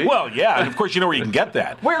what you need. Well, yeah. And of course, you know where you can get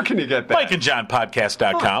that. Where can you get that?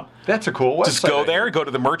 MikeandJohnPodcast.com. That's a cool website. Just go there, go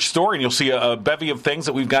to the merch store, and you'll see a bevy of things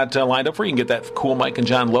that we've got lined up for you. You can get that cool Mike and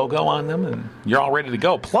John logo on them, and you're all ready to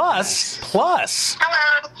go. Plus.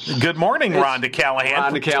 Hello. Good morning, Rhonda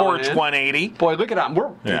Callahan from Callahan. Torch 180. Boy, look at that.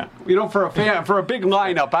 For a big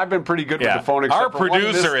lineup, I've been pretty good with the phone. Our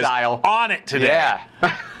producer is on it today.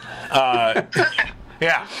 Yeah.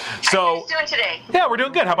 Yeah. So, how are you doing today? Yeah, we're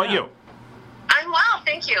doing good. How about you? I'm well,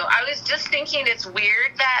 thank you. I was just thinking it's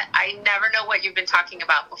weird that I never know what you've been talking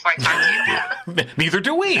about before I talk to you. Neither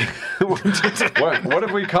do we. What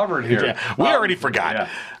have we covered here? Yeah, we already forgot.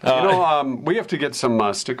 Yeah. We have to get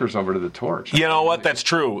some stickers over to the Torch. You know what? That's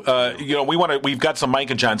true. We've got some Mike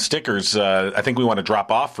and John stickers. I think we want to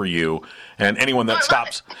drop off for you and anyone that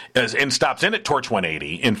stops in at Torch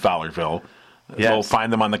 180 in Fowlerville. Yes. We'll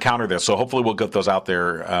find them on the counter there. So hopefully we'll get those out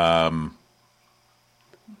there.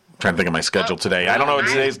 Trying to think of my schedule today. I don't know.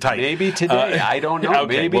 Today's tight. Maybe today. I don't know.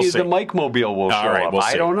 Okay, maybe the Mike Mobile will show up. We'll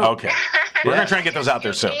see. I don't know. Okay. We're going to try and get those out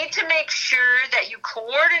there soon. You need to make sure that you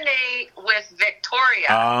coordinate with Victoria.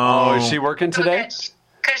 Oh, is she working today?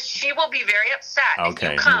 Because she will be very upset if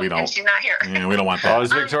you come and she's not here. Yeah, we don't want that. Oh,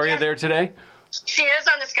 is Victoria there today? She is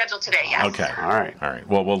on the schedule today, yes. Okay. All right.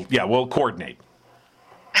 Well, we'll coordinate.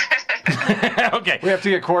 Okay. We have to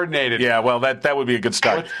get coordinated. Yeah, well, that would be a good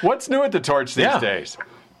start. What's new at the Torch these days?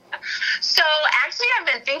 So actually, I've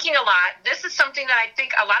been thinking a lot. This is something that I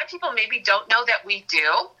think a lot of people maybe don't know that we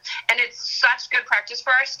do, and it's such good practice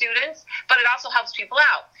for our students, but it also helps people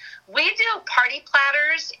out. We do party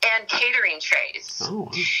platters and catering trays.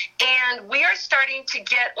 Oh. And we are starting to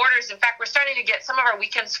get orders. In fact, we're starting to get some of our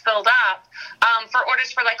weekends filled up for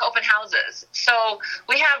orders for like open houses. So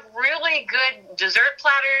we have really good dessert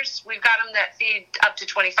platters. We've got them that feed up to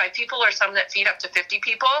 25 people or some that feed up to 50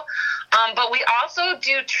 people. But we also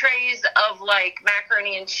do trays of like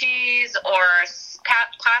macaroni and cheese or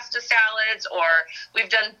pasta salads, or we've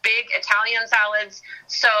done big Italian salads.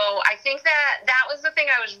 So I think that was the thing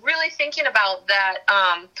I was really thinking about, that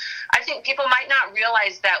I think people might not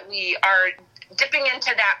realize that we are dipping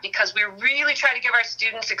into that because we really try to give our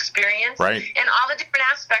students experience in all the different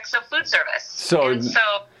aspects of food service. So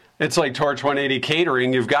it's like Torch 180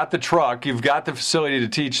 catering. You've got the truck, you've got the facility to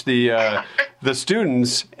teach the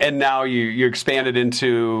students, and now you expand it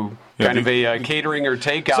into kind of a catering or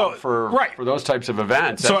takeout for those types of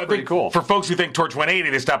events. That's pretty cool. For folks who think Torch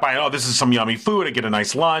 180, they stop by and, this is some yummy food, I get a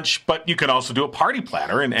nice lunch, but you can also do a party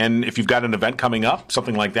platter, and if you've got an event coming up,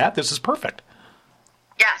 something like that, this is perfect.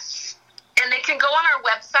 Yes. And they can go on our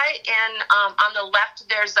website, and on the left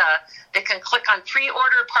they can click on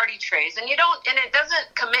pre-order party trays, and it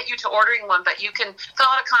doesn't commit you to ordering one, but you can fill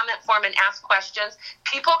out a comment form and ask questions.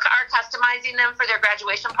 People are customizing them for their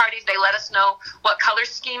graduation parties. They let us know what color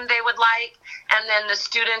scheme they would like, and then the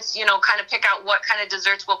students, kind of pick out what kind of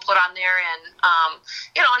desserts we'll put on there, and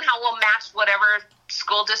and how we'll match whatever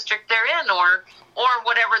school district they're in, or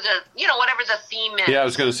whatever the theme is. Yeah, I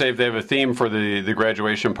was going to say if they have a theme for the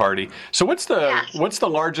graduation party. So what's the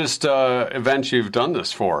largest event you've done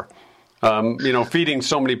this for? Feeding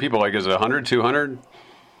so many people, like is it 100, 200?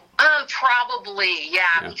 Probably,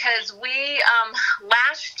 yeah. Because we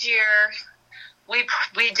last year we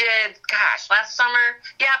did, last summer,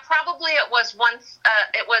 probably it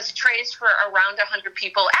was trays for around 100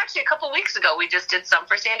 people. Actually, a couple weeks ago we just did some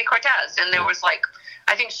for Sandy Cortez, and there was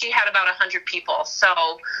I think she had about 100 people. So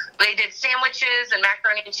they did sandwiches and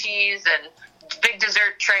macaroni and cheese and big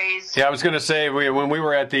dessert trays. Yeah, I was going to say, when we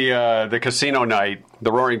were at the casino night,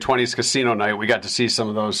 the Roaring 20s casino night, we got to see some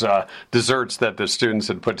of those desserts that the students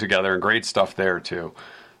had put together, and great stuff there, too.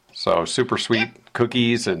 So super sweet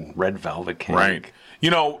cookies and red velvet cake. Right.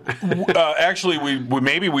 Actually,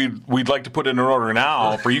 we'd like to put in an order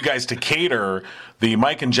now for you guys to cater the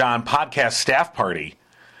Mike and John podcast staff party.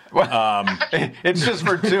 It's just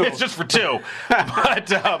for two. It's just for two.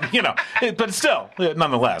 But, but still,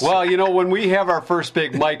 nonetheless. Well, when we have our first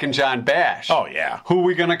big Mike and John bash. Oh, yeah. Who are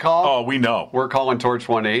we going to call? Oh, we know. We're calling Torch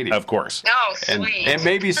 180. Of course. Oh, sweet. And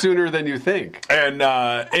maybe sooner than you think. And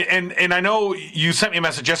I know you sent me a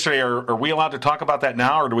message yesterday. Are we allowed to talk about that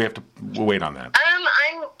now, or do we have to wait on that?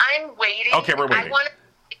 I'm waiting. Okay, we're waiting.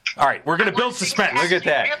 All right, we're going to build suspense. Look at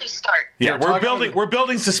that. Really start. Yeah, we're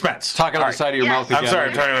building suspense. Talk on the side of your mouth again. I'm sorry,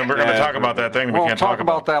 we're going to talk about that thing we can't talk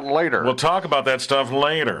about. We'll talk about that later. We'll talk about that stuff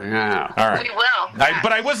later. Yeah. All right. We will.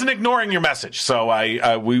 But I wasn't ignoring your message, so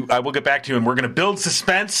I will get back to you, and we're going to build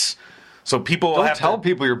suspense. So people don't have tell to,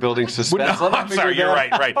 people you're building suspense. No, I'm sorry, you're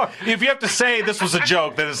right. If you have to say this was a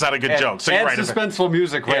joke, then it's not a good joke. So you're right. Suspenseful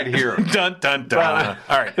music right here. Dun dun dun.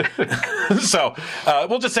 All right. So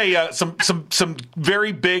we'll just say some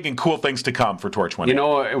very big and cool things to come for Torch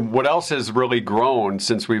 180. What else has really grown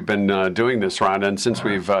since we've been doing this, Rhonda, and since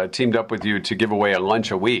we've teamed up with you to give away a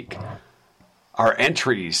lunch a week? Our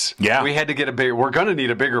entries. Yeah. We had to get we're going to need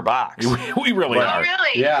a bigger box. We really are. Oh,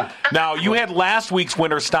 really? Yeah. Now, you had last week's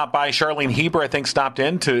winner stop by. Charlene Heber, I think, stopped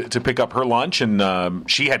in to pick up her lunch, and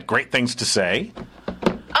she had great things to say.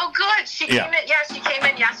 Oh, good. She came in. Yeah, she came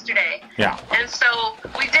in yesterday. Yeah. And so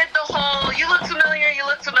we did the whole, you look familiar.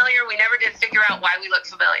 We never did figure out why we look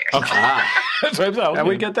familiar. Okay. And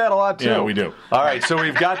we get that a lot, too. Yeah, we do. All right, so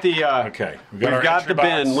we've got the we've got the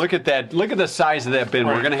bin. Box. Look at that. Look at the size of that bin.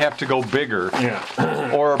 Right. We're going to have to go bigger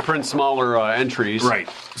or print smaller entries. Right.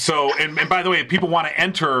 So, and by the way, if people want to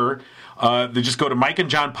enter, they just go to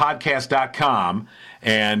mikeandjohnpodcast.com,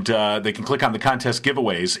 and they can click on the contest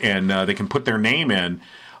giveaways, and they can put their name in.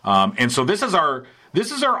 And so this is our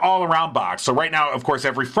all-around box. So right now, of course,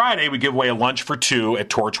 every Friday we give away a lunch for two at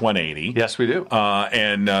Torch 180. Yes, we do.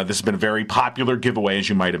 And this has been a very popular giveaway, as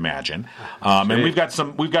you might imagine. And we've got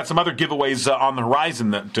some other giveaways on the horizon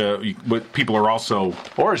that people are also.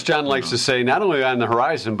 Or as John likes to say, not only on the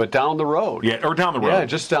horizon but down the road. Yeah, or down the road. Yeah,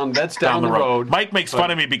 just down. That's down the road. Mike makes fun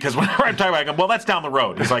of me because whenever I'm talking about it, I go, well, that's down the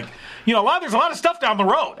road. He's like, there's a lot of stuff down the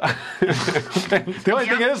road. The only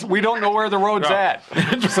thing is, we don't know where the road's at.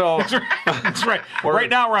 So that's right. Right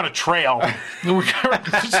now we're on a trail.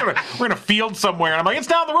 We're in a field somewhere, and I'm like, it's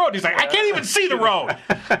down the road. He's like, I can't even see the road.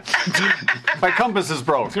 My compass is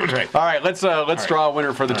broke. Right. All right, let's draw a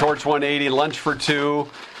winner for the Torch 180 lunch for two.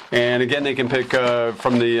 And again, they can pick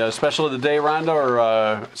from the special of the day, Rhonda,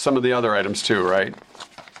 or some of the other items too, right?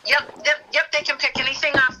 Yep. They can pick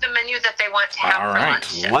anything off the menu that they want to have for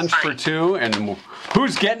lunch. Lunch for two, and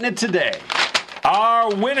who's getting it today?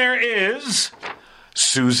 Our winner is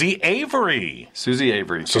Susie Avery. Susie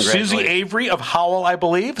Avery. So Susie Avery of Howell, I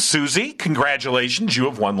believe. Susie, congratulations. You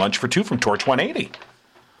have won lunch for two from Torch 180.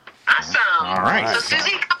 Awesome. All right. So,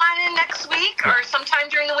 Susie, come on in next week or sometime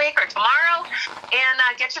during the week or tomorrow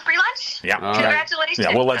and get your free lunch. Yeah. Congratulations.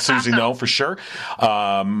 Yeah, we'll let That's Susie awesome. know for sure.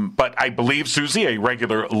 But I believe Susie, a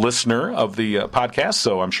regular listener of the podcast,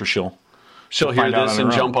 so I'm sure she'll She'll hear find out this on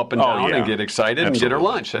and her jump own. up and down and get excited and get her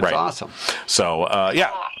Absolutely. lunch. That's Right. awesome. So,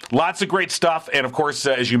 lots of great stuff. And, of course,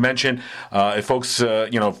 as you mentioned, if folks,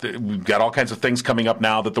 we've got all kinds of things coming up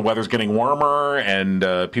now that the weather's getting warmer and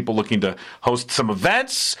people looking to host some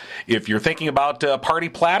events. If you're thinking about Party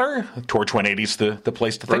Platter, Torch 180 is the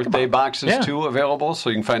place to think about. Birthday boxes, too, available, so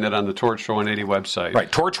you can find it on the Torch 180 website.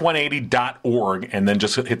 Right, torch180.org, and then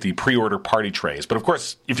just hit the pre-order party trays. But, of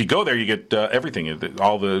course, if you go there, you get everything,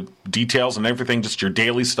 all the details and everything, just your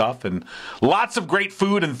daily stuff, and lots of great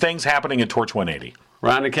food and things happening at Torch 180.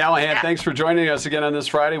 Rhonda Callahan, thanks for joining us again on this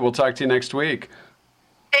Friday. We'll talk to you next week.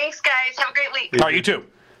 Thanks, guys. Have a great week. All right, you too.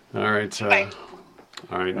 All right. Bye.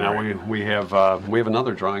 All right. Now we have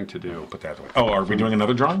another drawing to do. Put that away. Oh, are we doing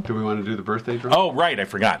another drawing? Do we want to do the birthday drawing? Oh, right. I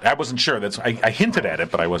forgot. I wasn't sure. I hinted at it,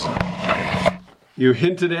 but I wasn't. You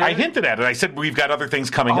hinted at it? I hinted at it. I said we've got other things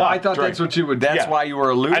coming Oh, up. I thought that's what you would. That's Yeah. why you were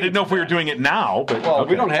alluding. I didn't know if we were doing it now, but Well, okay.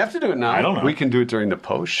 we don't have to do it now. I don't know. We can do it during the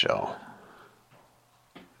post show.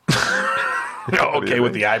 Okay,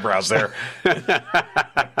 with the eyebrows there.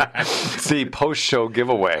 It's the post show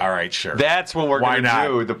giveaway. All right, sure. That's when we're Why going to not?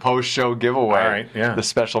 do the post show giveaway. All right, yeah. The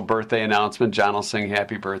special birthday announcement. John will sing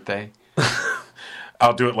happy birthday.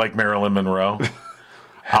 I'll do it like Marilyn Monroe.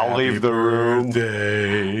 I'll leave the room.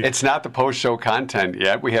 Birthday. It's not the post show content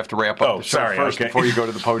yet. We have to wrap up the show first before you go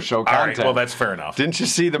to the post show All content. right, well, that's fair enough. Didn't you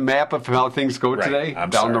see the map of how things go Right. today? I'm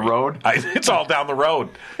down sorry. the road? It's all down the road.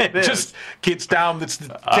 It is. Just kids down.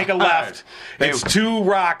 Take a left. Hey. It's 2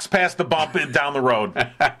 rocks past the bump and down the road.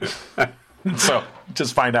 So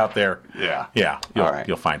just find out there. Yeah. Yeah. All right.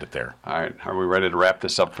 You'll find it there. All right. Are we ready to wrap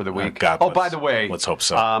this up for the week? God, by the way. let's hope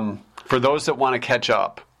so. For those that want to catch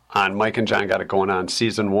up on Mike and John Got It Going On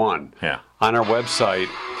Season 1, Yeah. on our website,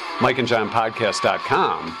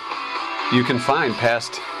 mikeandjohnpodcast.com, you can find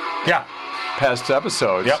past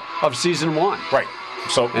episodes Yep. of Season 1. Right.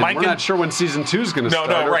 So And we're not sure when Season 2 is going to start.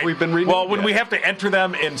 No, or right. if we've been renewed well, when yet. we have to enter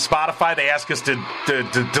them in Spotify, they ask us to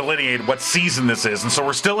delineate what season this is, and so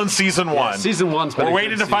we're still in Season 1. Season 1's been We're a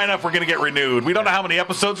waiting good to find season. out if we're going to get renewed. We don't know how many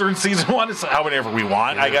episodes are in Season 1. It's however we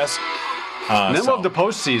want, I guess. And then so- we'll have the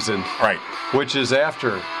postseason, Right. which is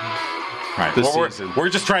after. Right. the Well, season. we're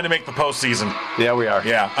just trying to make the postseason. Yeah, we are.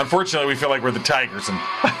 Yeah. Unfortunately, we feel like we're the Tigers, and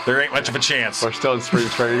there ain't much of a chance. We're still in spring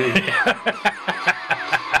training.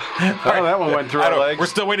 Oh, that one went through our legs. We're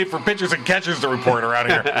still waiting for pitchers and catchers to report around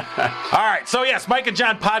here. All right. So, yes,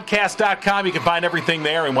 MikeandJohnPodcast.com. You can find everything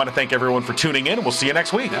there. We want to thank everyone for tuning in, and we'll see you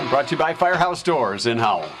next week. Brought to you by Firehouse Doors in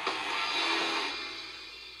Howell.